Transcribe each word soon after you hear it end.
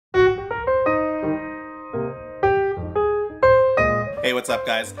Hey, what's up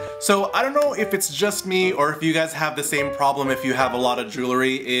guys? So I don't know if it's just me or if you guys have the same problem if you have a lot of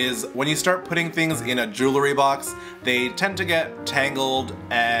jewelry, is when you start putting things in a jewelry box, they tend to get tangled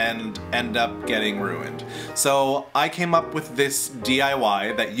and end up getting ruined. So I came up with this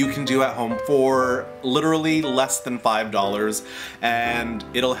DIY that you can do at home for literally less than $5, and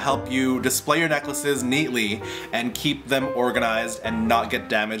it'll help you display your necklaces neatly and keep them organized and not get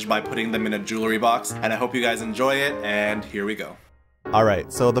damaged by putting them in a jewelry box. And I hope you guys enjoy it, and here we go.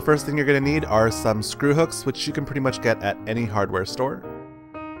 Alright, so the first thing you're going to need are some screw hooks, which you can pretty much get at any hardware store.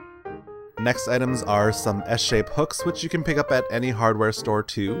 Next items are some S-shape hooks, which you can pick up at any hardware store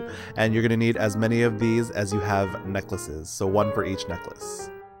too, and you're going to need as many of these as you have necklaces, so one for each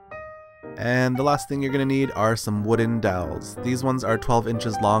necklace. And the last thing you're going to need are some wooden dowels. These ones are 12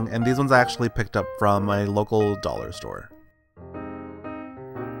 inches long, and these ones I actually picked up from my local dollar store.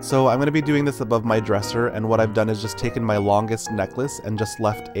 So I'm going to be doing this above my dresser, and what I've done is just taken my longest necklace and just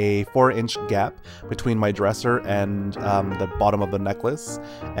left a 4-inch gap between my dresser and the bottom of the necklace,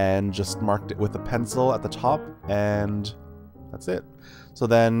 and just marked it with a pencil at the top, and that's it. So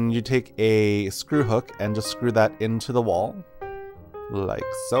then you take a screw hook and just screw that into the wall, like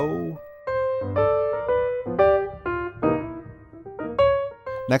so.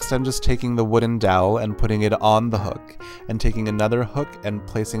 Next, I'm just taking the wooden dowel and putting it on the hook, and taking another hook and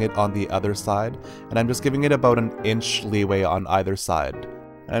placing it on the other side, and I'm just giving it about an inch leeway on either side.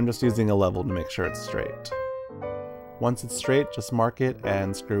 And I'm just using a level to make sure it's straight. Once it's straight, just mark it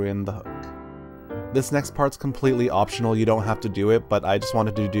and screw in the hook. This next part's completely optional, you don't have to do it, but I just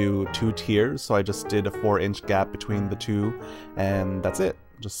wanted to do 2 tiers, so I just did a 4-inch gap between the two, and that's it.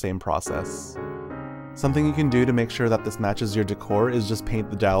 Just same process. Something you can do to make sure that this matches your decor is just paint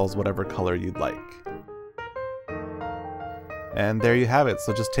the dowels whatever color you'd like. And there you have it,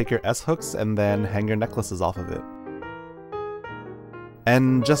 so just take your S-hooks and then hang your necklaces off of it.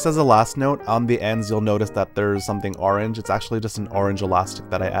 And just as a last note, on the ends you'll notice that there's something orange. It's actually just an orange elastic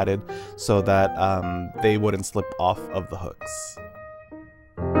that I added so that they wouldn't slip off of the hooks.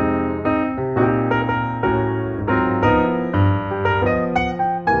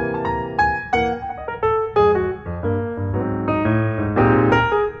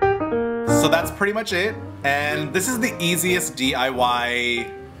 So that's pretty much it, and this is the easiest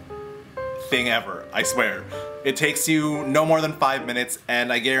DIY thing ever, I swear. It takes you no more than 5 minutes,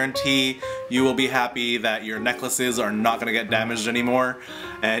 and I guarantee you will be happy that your necklaces are not going to get damaged anymore.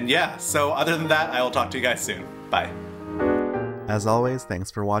 And yeah, so other than that, I will talk to you guys soon. Bye. As always, thanks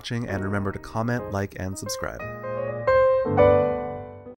for watching, and remember to comment, like, and subscribe.